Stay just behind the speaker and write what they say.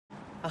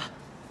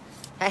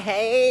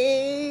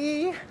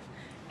Hey,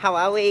 how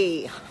are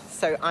we?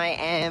 So I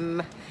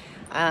am,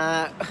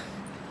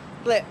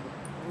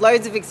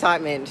 loads of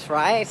excitement,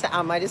 right?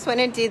 I just went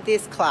and did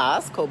this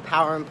class called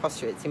Power and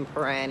Posture. It's in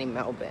Paran in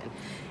Melbourne.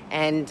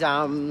 And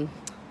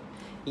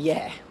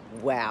yeah,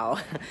 wow.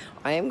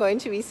 I am going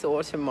to be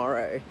sore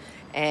tomorrow.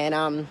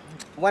 And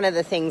one of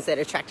the things that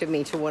attracted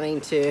me to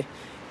wanting to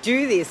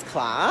do this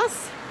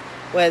class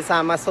was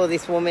I saw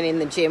this woman in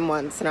the gym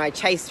once and I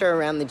chased her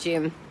around the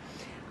gym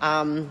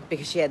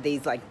because she had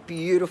these like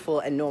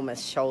beautiful,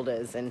 enormous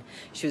shoulders, and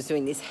she was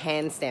doing this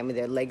handstand with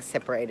her legs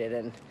separated,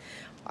 and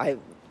I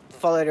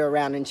followed her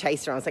around and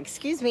chased her. I was like,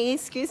 excuse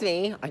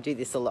me. I do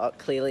this a lot,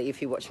 clearly,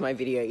 if you watched my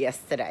video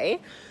yesterday.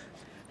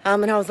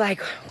 And I was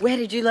like, where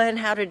did you learn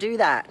how to do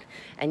that?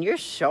 And your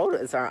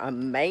shoulders are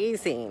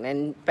amazing.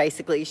 And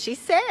basically she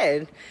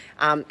said,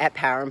 at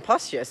Power and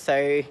Posture.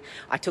 So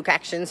I took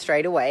action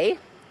straight away,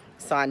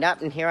 signed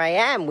up, and here I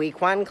am,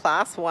 week 1,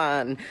 class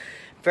 1.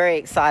 Very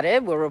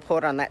excited. We'll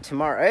report on that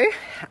tomorrow.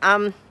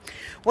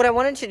 What I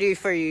wanted to do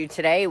for you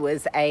today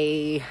was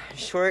a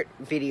short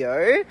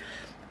video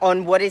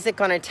on what is it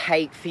going to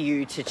take for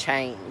you to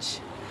change.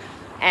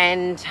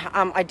 And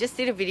I just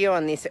did a video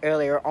on this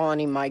earlier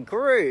on in my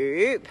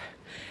group.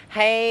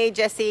 Hey,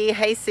 Jessie.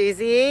 Hey,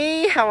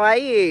 Susie. How are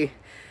you?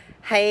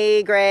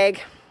 Hey,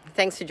 Greg.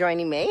 Thanks for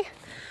joining me.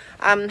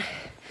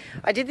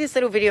 I did this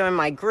little video in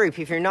my group.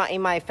 If you're not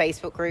in my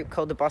Facebook group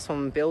called the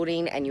BOSSWOMAN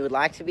Building and you would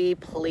like to be,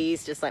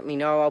 please just let me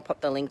know. I'll pop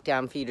the link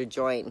down for you to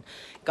join.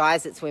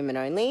 Guys, it's women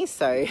only.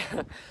 So,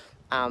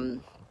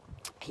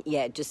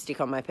 yeah, just stick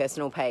on my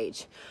personal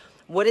page.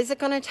 What is it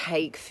going to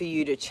take for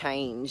you to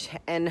change?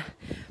 And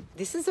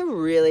this is a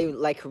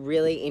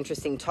really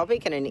interesting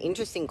topic and an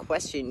interesting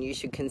question you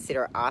should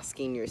consider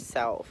asking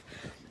yourself.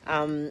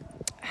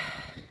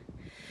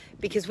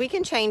 Because we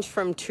can change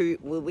from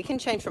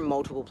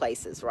multiple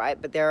places, right?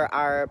 But there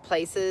are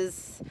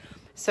places,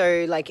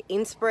 so like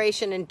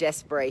inspiration and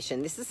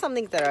desperation. This is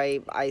something that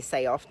I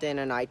say often,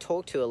 and I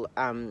talk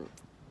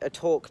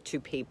to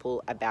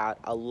people about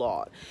a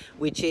lot,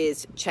 which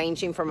is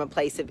changing from a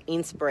place of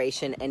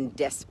inspiration and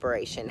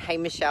desperation. Hey,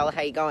 Michelle,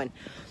 how you going?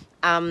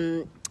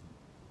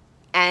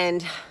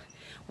 And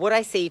what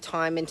I see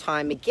time and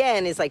time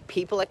again is like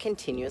people are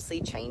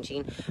continuously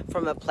changing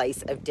from a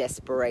place of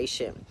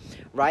desperation,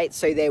 right?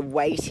 So they're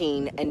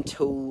waiting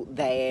until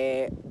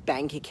their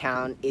bank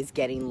account is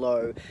getting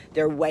low.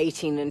 They're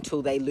waiting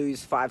until they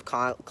lose 5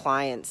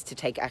 clients to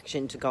take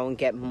action to go and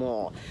get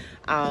more.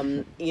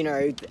 You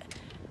know,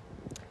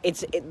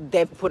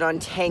 they've put on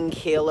 10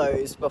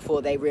 kilos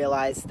before they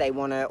realize they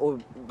want to, or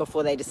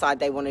before they decide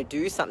they want to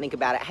do something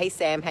about it. Hey,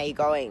 Sam, how you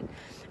going?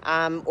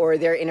 Or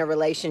they're in a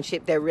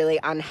relationship they're really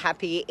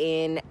unhappy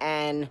in,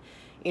 and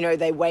you know,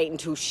 they wait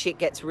until shit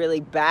gets really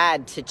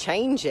bad to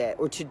change it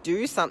or to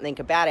do something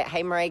about it.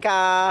 Hey,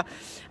 Marika.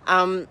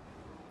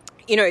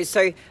 You know,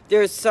 so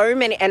there's so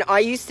many, and I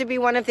used to be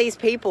one of these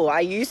people.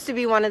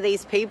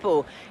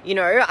 You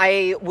know,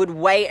 I would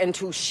wait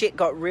until shit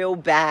got real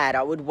bad.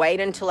 I would wait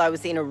until I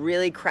was in a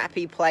really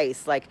crappy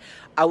place. Like,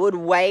 I would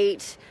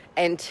wait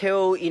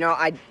until, you know,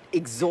 I'd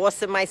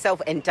exhausted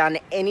myself and done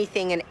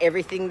anything and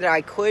everything that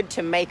I could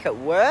to make it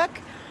work.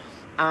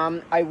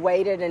 I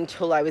waited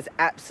until I was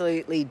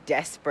absolutely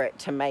desperate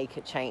to make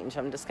a change.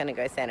 I'm just going to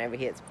go stand over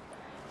here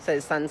so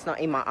the sun's not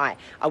in my eye.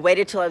 I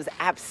waited till I was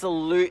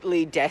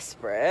absolutely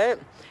desperate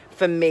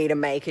for me to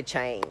make a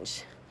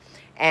change.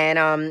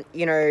 And,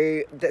 you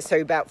know,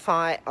 so about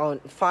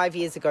 5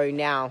 years ago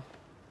now,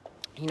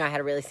 you know, I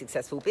had a really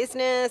successful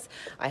business.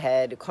 I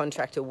had a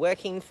contractor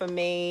working for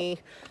me.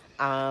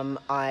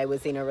 I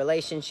was in a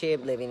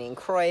relationship living in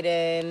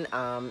Croydon.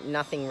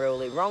 Nothing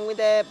really wrong with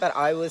it, but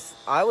I was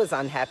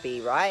unhappy,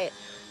 right?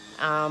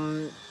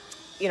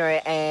 You know,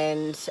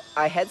 and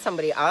I had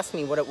somebody ask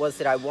me what it was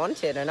that I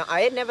wanted, and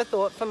I had never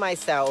thought for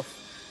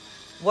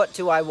myself, what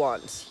do I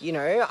want? You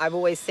know, I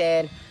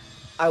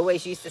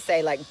always used to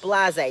say like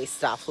blasé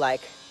stuff, like,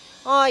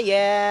 oh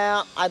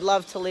yeah, I'd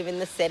love to live in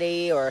the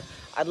city, or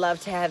I'd love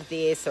to have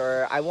this,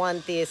 or I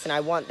want this and I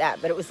want that.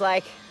 But it was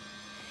like,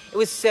 it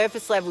was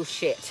surface level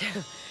shit.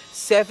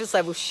 Surface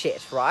level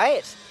shit,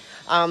 right?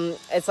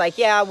 It's like,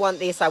 yeah, I want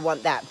this, I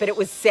want that. But it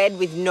was said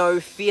with no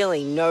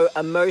feeling, no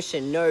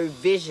emotion, no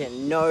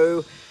vision,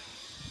 no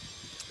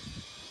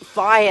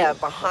fire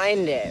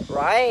behind it,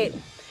 right?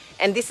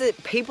 And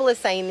people are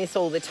saying this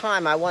all the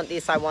time. I want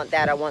this, I want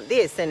that, I want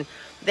this. And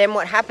then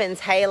what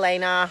happens, hey,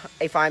 Elena,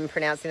 if I'm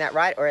pronouncing that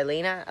right, or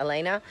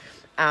Elena,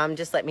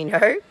 just let me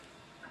know.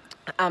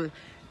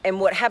 And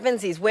what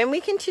happens is when we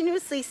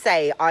continuously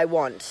say, I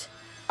want,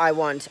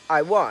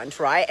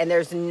 right? And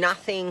there's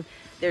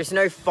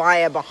no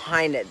fire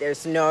behind it.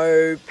 There's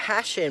no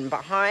passion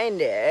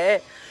behind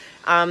it.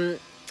 And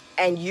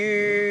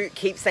you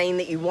keep saying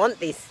that you want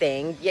this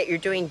thing, yet you're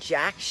doing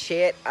jack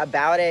shit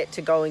about it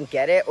to go and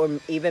get it or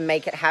even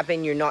make it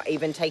happen. You're not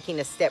even taking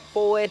a step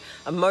forward.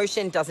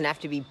 Emotion doesn't have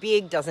to be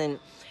big,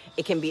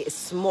 it can be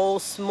small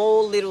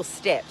little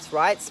steps,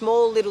 right?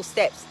 Small little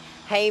steps.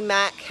 Hey,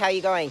 Mac, how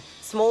you going?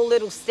 Small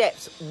little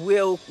steps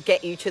will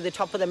get you to the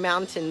top of the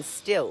mountain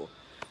still.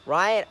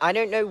 right? I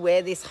don't know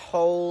where this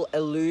whole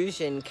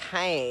illusion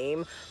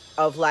came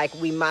of like,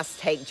 we must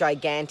take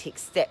gigantic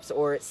steps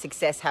or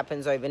success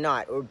happens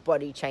overnight or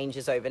body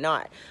changes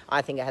overnight.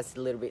 I think it has a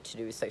little bit to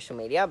do with social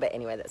media, but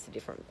anyway, that's a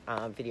different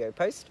video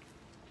post.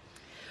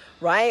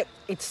 Right?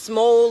 It's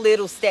small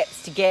little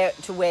steps to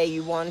get to where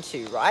you want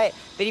to, right?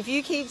 But if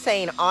you keep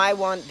saying, I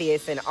want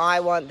this and I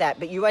want that,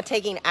 but you are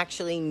taking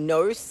actually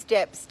no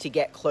steps to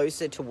get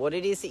closer to what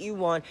it is that you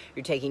want,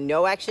 you're taking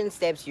no action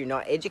steps, you're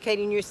not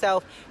educating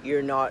yourself,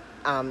 you're not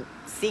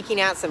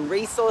seeking out some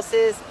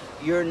resources,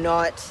 you're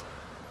not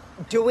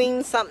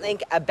doing something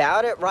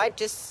about it, right?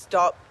 Just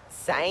stop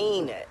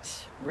saying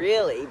it,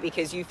 really,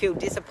 because you feel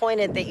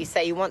disappointed that you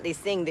say you want this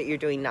thing that you're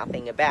doing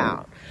nothing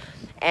about.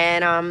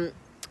 And,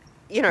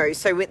 you know,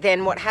 so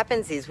then what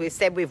happens is we've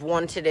said we've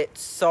wanted it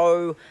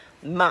so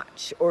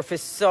much or for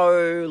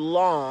so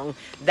long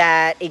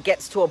that it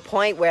gets to a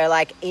point where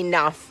like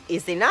enough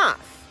is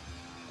enough,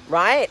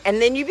 right? And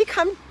then you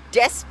become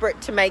desperate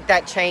to make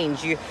that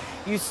change. You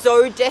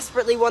so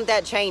desperately want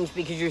that change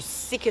because you're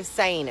sick of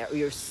saying it, or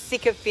you're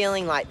sick of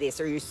feeling like this,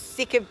 or you're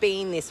sick of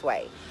being this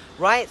way,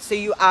 right? So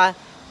you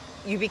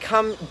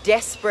become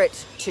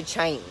desperate to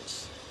change.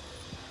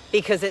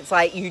 Because it's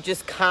like you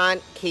just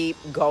can't keep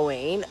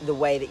going the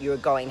way that you're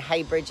going.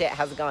 Hey, Bridget,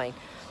 how's it going?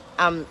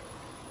 I'm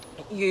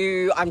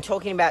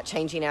talking about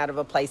changing out of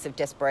a place of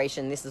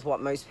desperation. This is what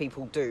most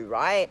people do,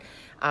 right?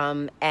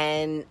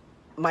 And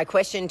my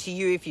question to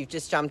you, if you've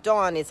just jumped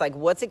on, is like,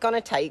 what's it going to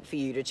take for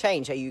you to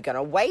change? Are you going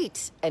to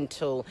wait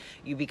until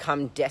you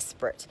become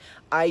desperate?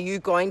 Are you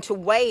going to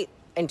wait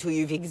until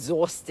you've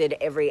exhausted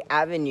every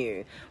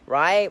avenue,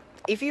 right?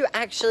 If you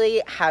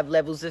actually have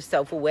levels of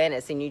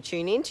self-awareness and you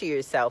tune into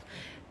yourself,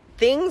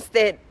 things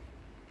that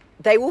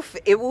it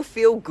will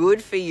feel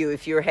good for you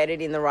if you're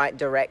headed in the right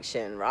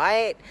direction,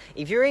 right?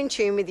 If you're in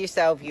tune with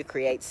yourself, you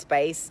create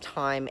space,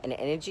 time, and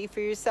energy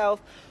for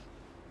yourself,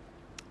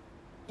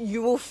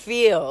 you will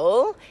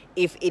feel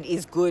if it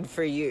is good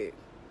for you,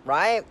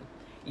 right?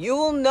 You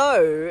will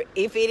know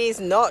if it is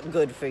not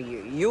good for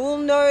you. You will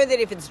know that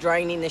if it's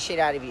draining the shit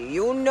out of you.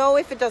 You will know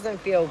if it doesn't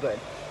feel good.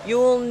 You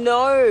will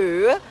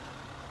know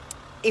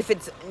if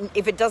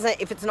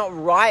it's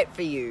not right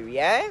for you,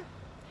 yeah?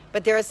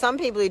 But there are some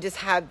people who just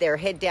have their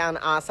head down,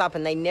 ass up,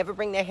 and they never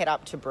bring their head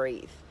up to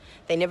breathe.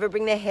 They never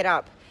bring their head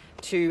up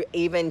to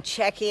even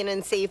check in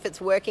and see if it's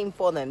working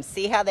for them,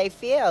 see how they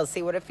feel,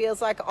 see what it feels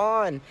like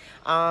on.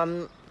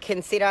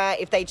 Consider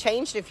if they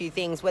changed a few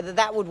things, whether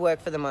that would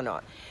work for them or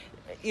not.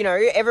 You know,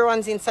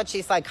 everyone's in such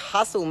this like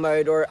hustle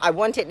mode, or I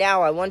want it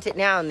now,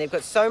 and they've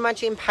got so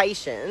much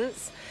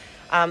impatience.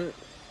 And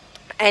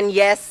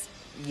yes,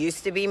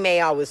 used to be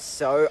me. I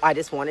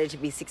just wanted to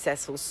be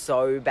successful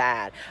so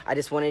bad. I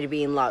just wanted to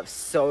be in love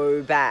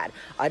so bad.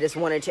 I just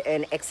wanted to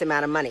earn X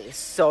amount of money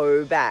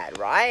so bad,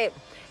 right?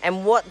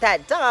 And what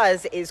that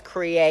does is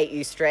create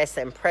you stress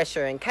and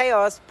pressure and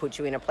chaos, put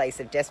you in a place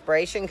of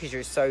desperation because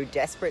you're so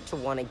desperate to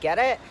want to get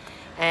it.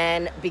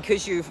 And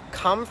because you've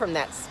come from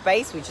that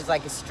space, which is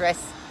like a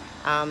stress,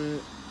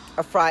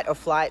 a fright or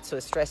flight, so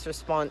a stress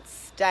response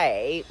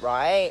state,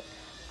 right?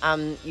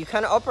 You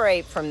kind of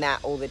operate from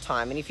that all the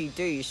time. And if you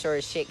do, you're sure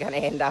as shit going to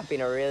end up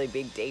in a really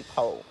big, deep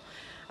hole.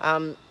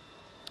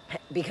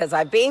 Because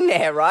I've been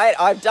there, right?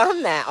 I've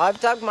done that. I've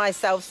dug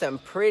myself some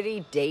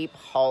pretty deep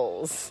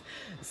holes.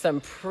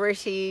 Some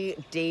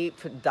pretty deep,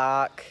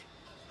 dark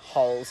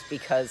holes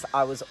because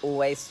I was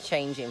always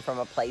changing from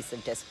a place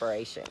of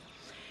desperation.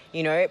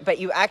 You know, but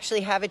you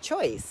actually have a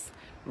choice,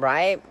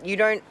 right? You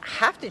don't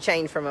have to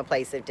change from a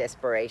place of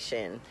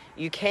desperation.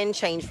 You can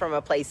change from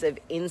a place of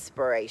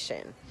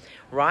inspiration,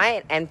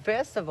 right? And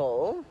first of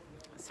all,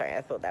 sorry,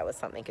 I thought that was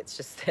something. It's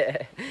just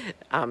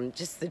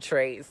the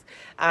trees.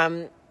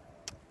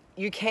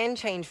 You can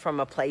change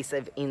from a place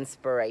of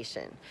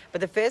inspiration.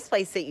 But the first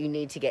place that you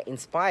need to get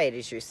inspired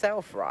is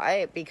yourself,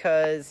 right?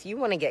 Because you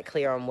want to get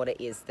clear on what it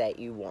is that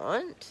you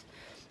want.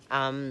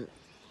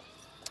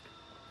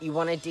 You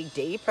want to dig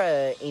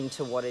deeper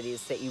into what it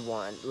is that you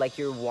want. Like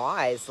your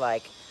whys,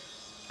 like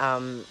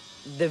the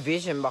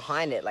vision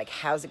behind it. Like,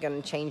 how's it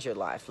going to change your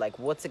life? Like,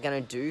 what's it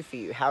going to do for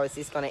you? How is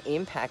this going to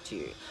impact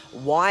you?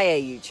 Why are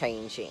you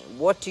changing?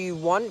 What do you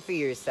want for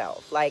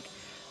yourself? Like,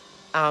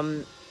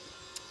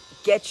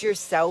 get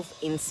yourself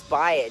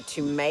inspired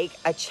to make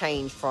a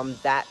change from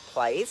that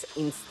place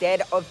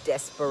instead of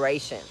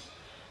desperation.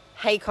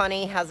 Hey,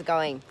 Connie, how's it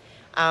going?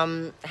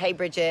 Hey,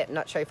 Bridget,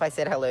 not sure if I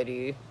said hello to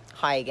you.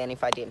 Hi again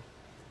if I did.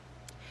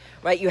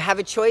 Right, you have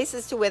a choice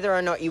as to whether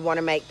or not you want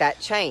to make that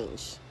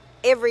change.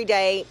 Every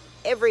day,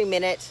 every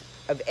minute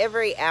of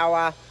every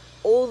hour,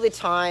 all the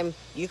time,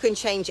 you can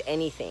change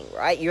anything,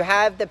 right? You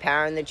have the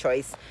power and the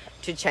choice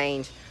to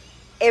change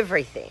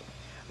everything,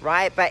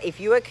 right? But if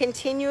you are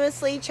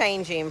continuously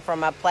changing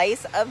from a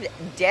place of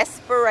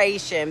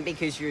desperation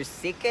because you're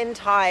sick and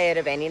tired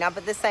of ending up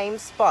at the same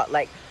spot,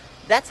 like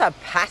that's a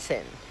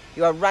pattern.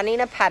 You are running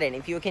a pattern.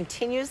 If you are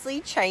continuously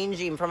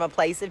changing from a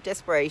place of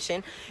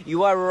desperation,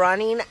 you'll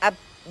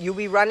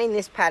be running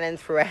this pattern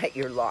throughout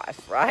your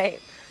life, right?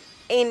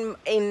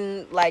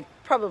 In like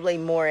probably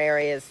more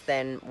areas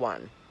than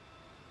one.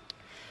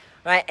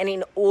 right? And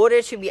in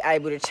order to be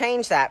able to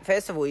change that,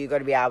 first of all, you've got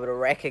to be able to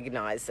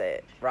recognize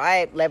it,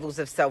 right? Levels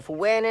of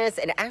self-awareness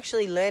and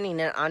actually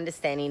learning and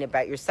understanding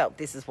about yourself.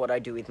 This is what I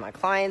do with my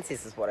clients.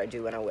 This is what I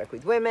do when I work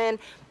with women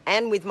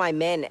and with my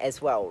men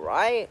as well,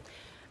 right?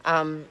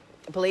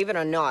 Believe it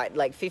or not,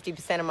 like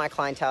 50% of my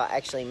clientele are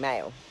actually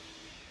male.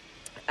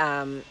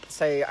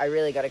 So I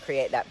really got to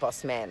create that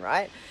boss man,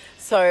 right?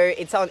 So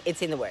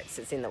it's in the works.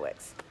 It's in the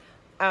works.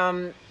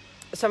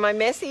 So my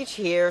message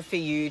here for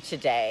you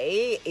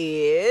today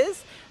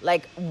is,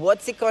 like,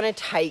 what's it going to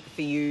take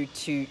for you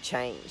to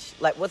change?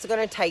 Like, what's it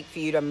going to take for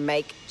you to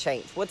make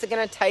change? What's it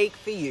going to take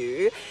for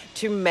you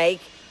to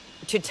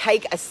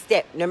take a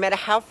step, no matter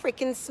how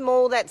freaking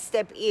small that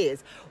step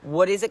is?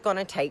 What is it going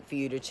to take for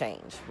you to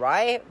change,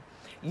 right?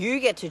 You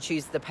get to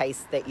choose the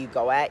pace that you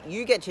go at.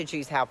 You get to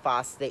choose how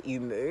fast that you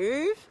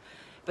move.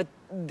 But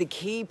the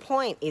key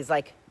point is,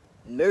 like,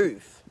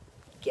 move.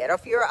 Get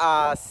off your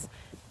ass.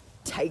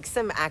 Take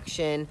some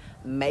action,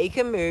 make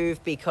a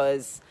move,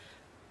 because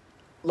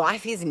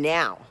life is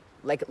now.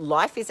 Like,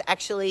 life is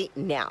actually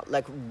now.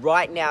 Like,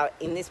 right now,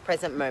 in this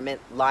present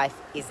moment, life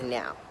is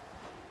now.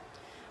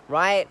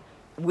 Right?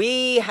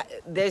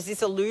 There's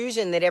this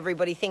illusion that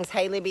everybody thinks,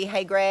 hey, Libby,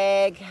 hey,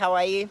 Greg, how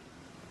are you?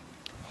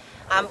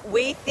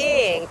 We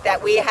think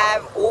that we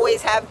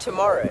always have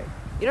tomorrow.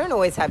 You don't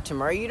always have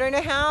tomorrow. You don't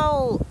know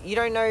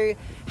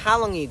how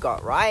long you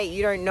got, right?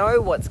 You don't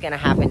know what's going to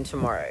happen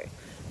tomorrow.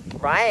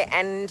 Right?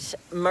 And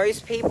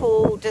most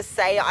people just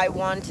say, I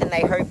want, and they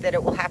hope that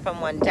it will happen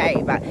one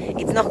day, but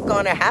it's not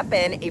going to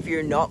happen if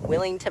you're not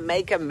willing to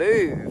make a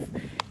move.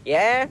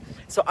 Yeah?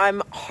 So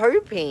I'm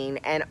hoping,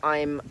 and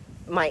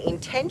my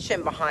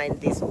intention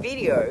behind this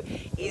video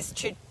is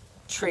to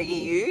trigger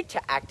you,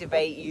 to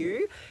activate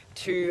you,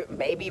 to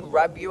maybe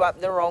rub you up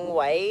the wrong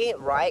way,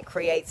 right?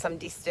 Create some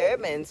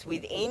disturbance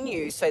within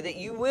you so that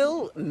you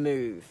will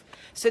move,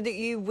 so that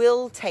you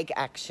will take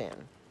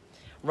action.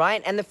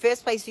 Right? And the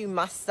first place you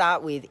must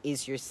start with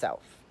is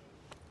yourself.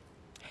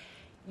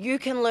 You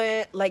can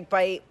learn, like,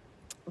 by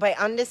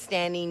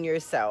understanding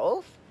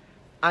yourself,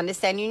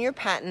 understanding your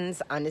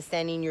patterns,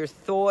 understanding your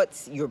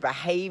thoughts, your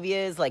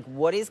behaviors, like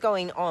what is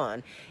going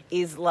on,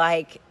 is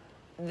like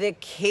the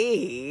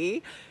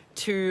key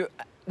to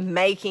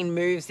making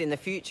moves in the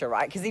future,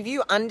 right? Because if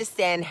you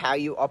understand how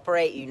you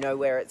operate, you know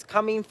where it's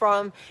coming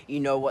from, you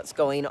know what's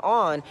going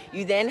on,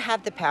 you then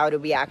have the power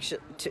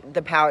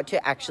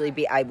to actually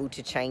be able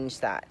to change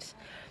that,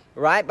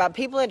 right? But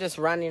people are just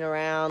running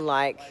around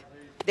like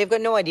they've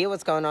got no idea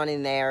what's going on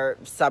in their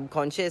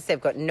subconscious. They've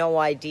got no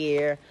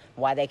idea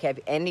why they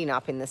kept ending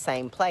up in the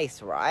same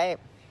place, right?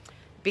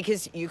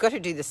 Because you've got to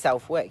do the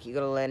self-work. You've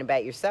got to learn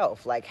about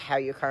yourself, like how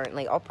you're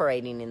currently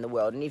operating in the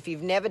world. And if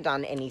you've never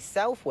done any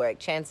self-work,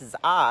 chances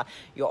are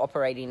you're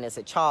operating as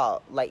a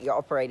child. Like, you're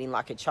operating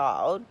like a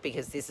child,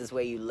 because this is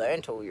where you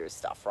learnt all your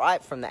stuff,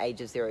 right? From the age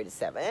of 0 to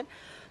 7.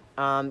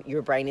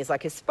 Your brain is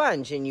like a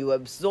sponge, and you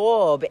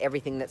absorb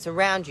everything that's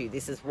around you.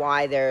 This is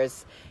why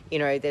there's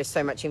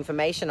so much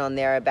information on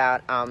there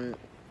about,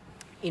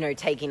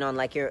 taking on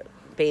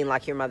being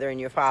like your mother and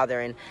your father,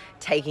 and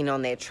taking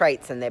on their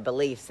traits and their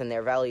beliefs and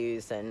their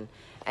values, and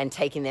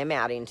taking them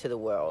out into the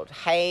world.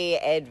 Hey,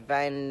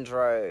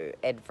 Edvandro,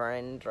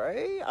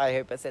 I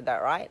hope I said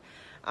that right.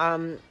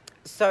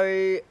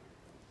 So,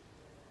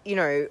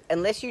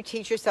 unless you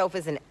teach yourself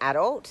as an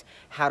adult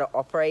how to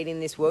operate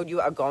in this world,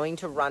 you are going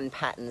to run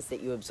patterns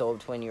that you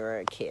absorbed when you were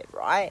a kid,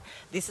 right?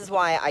 This is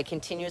why I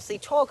continuously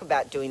talk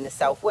about doing the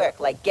self-work,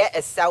 like get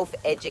a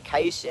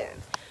self-education.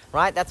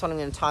 Right? That's what I'm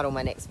going to title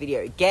my next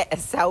video. Get a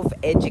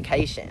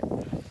self-education.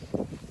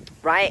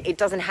 Right? It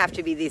doesn't have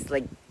to be this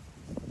like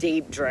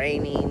deep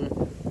draining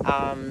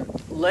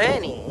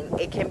learning.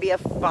 It can be a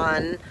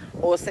fun,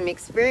 awesome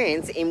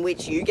experience in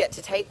which you get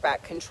to take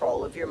back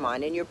control of your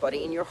mind and your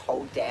body and your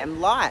whole damn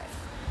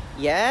life.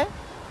 Yeah?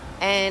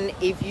 And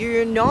if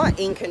you're not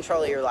in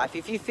control of your life,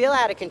 if you feel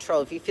out of control,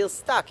 if you feel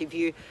stuck, if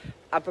you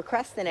are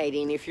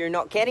procrastinating, if you're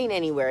not getting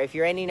anywhere, if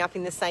you're ending up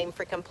in the same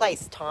freaking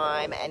place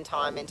time and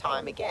time and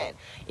time again,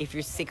 if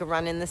you're sick of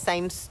running the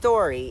same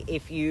story,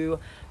 if you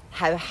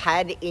have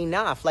had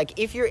enough, like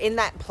if you're in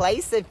that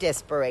place of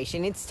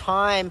desperation, it's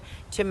time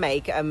to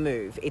make a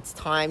move. It's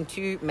time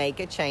to make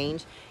a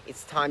change.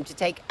 It's time to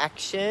take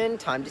action,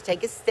 time to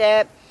take a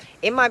step.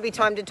 It might be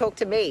time to talk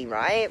to me,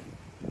 right?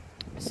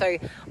 So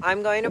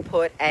I'm going to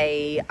put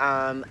a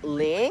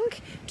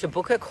link to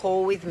book a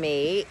call with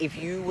me if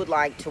you would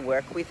like to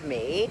work with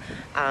me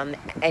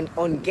and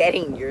on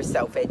getting your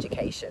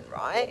self-education,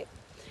 right?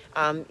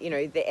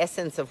 The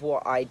essence of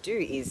what I do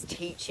is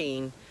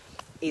giving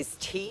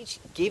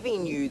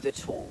you the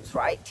tools,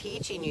 right?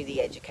 Teaching you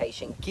the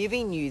education,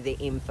 giving you the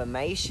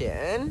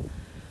information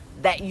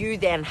that you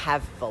then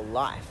have for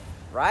life,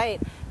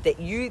 right? That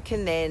you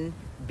can then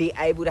be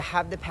able to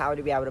have the power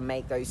to be able to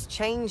make those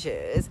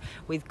changes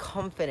with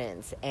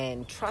confidence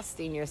and trust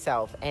in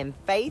yourself and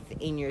faith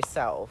in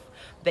yourself,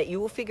 that you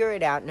will figure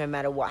it out no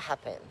matter what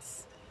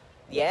happens.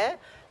 Yeah?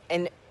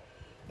 And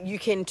you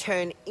can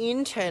turn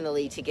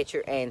internally to get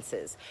your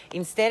answers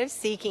instead of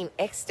seeking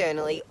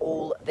externally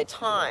all the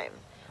time,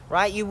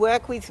 right? You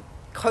work with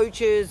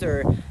coaches,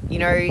 or, you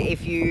know,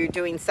 if you're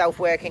doing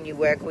self-work and you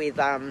work with,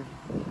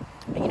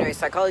 you know,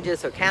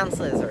 psychologists or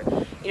counselors, or,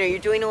 you know, you're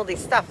doing all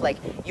this stuff, like,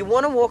 you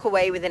want to walk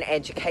away with an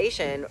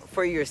education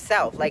for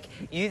yourself. Like,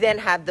 you then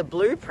have the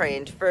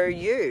blueprint for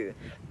you,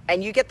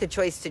 and you get the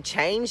choice to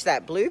change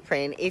that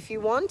blueprint if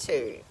you want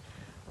to,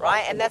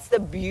 right? And that's the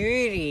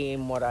beauty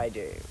in what I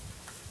do,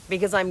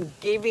 because I'm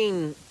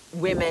giving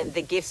women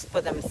the gifts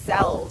for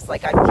themselves.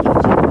 Like, I'm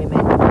teaching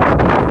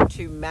women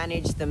to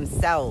manage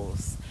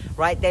themselves,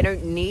 right? They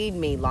don't need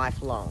me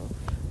lifelong.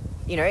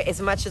 You know,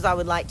 as much as I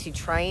would like to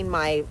train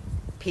my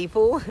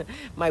people,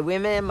 my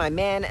women, my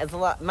men, as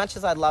much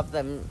as I'd love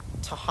them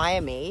to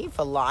hire me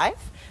for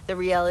life, the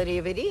reality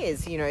of it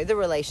is, you know, the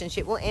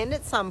relationship will end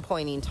at some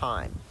point in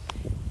time.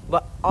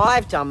 But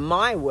I've done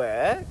my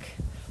work,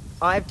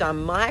 I've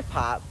done my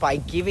part by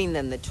giving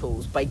them the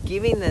tools, by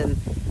giving them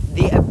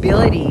the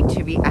ability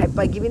to be,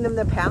 by giving them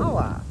the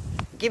power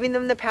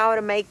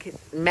to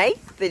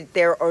make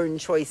their own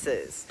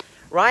choices,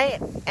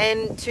 right?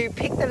 And to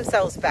pick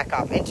themselves back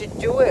up, and to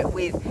do it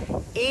with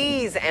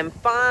ease and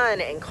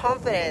fun and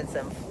confidence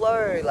and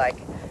flow. Like,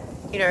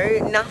 you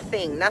know,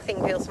 nothing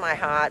fills my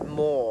heart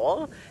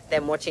more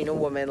than watching a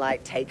woman,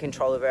 like, take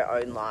control of her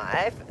own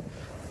life,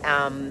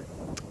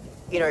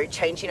 you know,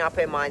 changing up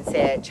her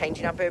mindset,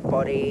 changing up her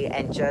body,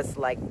 and just,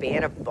 like,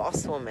 being a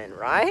boss woman,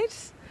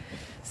 right?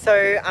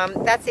 So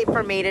that's it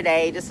from me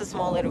today. Just a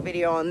small little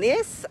video on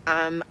this.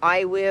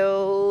 I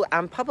will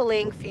pop a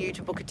link for you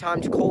to book a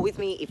time to call with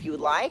me if you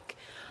would like.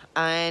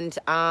 And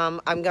I'm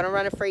going to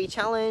run a free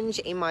challenge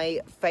in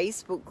my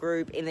Facebook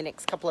group in the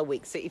next couple of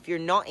weeks. So if you're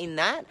not in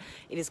that,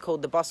 it is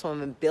called the Boss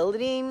Woman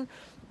Building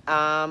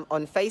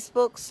on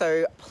Facebook.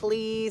 So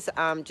please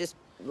just,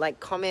 like,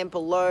 comment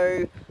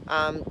below,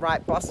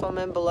 write Boss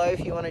Woman below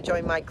if you want to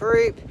join my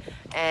group.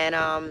 And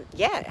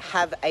yeah,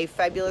 have a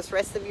fabulous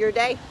rest of your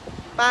day.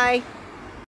 Bye.